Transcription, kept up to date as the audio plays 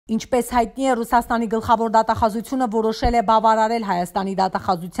Ինչպես հայտնի է, Ռուսաստանի գլխավոր դատախազությունը որոշել է բավարարել Հայաստանի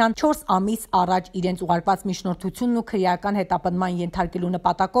դատախազության 4 ամիս առաջ իրենց ուղարկված միջնորդությունն ու քրեական հետապնդման ենթարկելու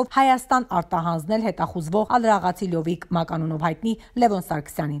նպատակով Հայաստան արտահանձնել հետախուզվող Ալրաղացի Լյովիկ մականունով հայտնի Լևոն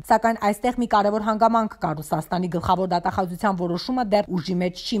Սարգսյանին։ Սակայն այստեղ մի կարևոր հանգամանք կա՝ Ռուսաստանի գլխավոր դատախազության որոշումը դեռ ուժի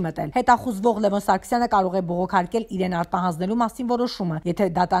մեջ չի մտել։ Հետախուզվող Լևոն Սարգսյանը կարող է բողոքարկել իրեն արտահանձնելու մասին որոշումը, եթե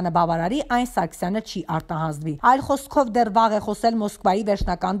դատանը բավարարի, այն Սարգսյանը չի արտահանձվի։ Այլ խոսքով դեռ վաղ է խոսել Մոսկվայի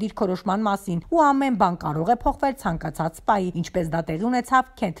վերջնական դիրքորոշման մասին, ու ամեն բան կարող է փոխվել ցանկացած պահի, ինչպես դա տեղի ունեցավ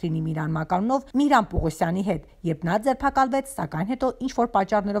Քենթրինի Միրան մականունով Միրան Պողոսյանի հետ, երբ նա ձերբակալվեց, սակայն հետո ինչ-որ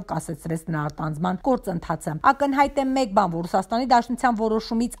պատճառներով կասեցրեց նրա արտահանձնման գործընթացը։ Ակնհայտ է մեկ բան, որ Ռուսաստանի Դաշնության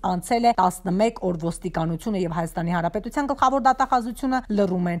որոշումից անցել է 11 օր ոստիկանությունը եւ Հայաստանի Հանրապետության գլխավոր դատախազությունը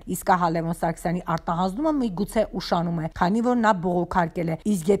լռում են, իսկ ահա Լևոն Սարգսյանի արտահանձնումը միգուցե ուշանում է, քանի որ նա բողոքարկել է։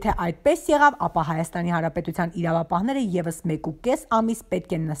 Իսկ եթե այդպես եղավ, ապա Հայաստանի Հանրապետության իրավապահները եւս 1.5 ամիս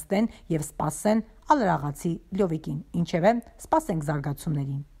պետք է նստեն եւ սպասեն Ալրաղացի Լյովիկին։ Ինչևէ, սպասենք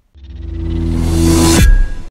զարգացումներին։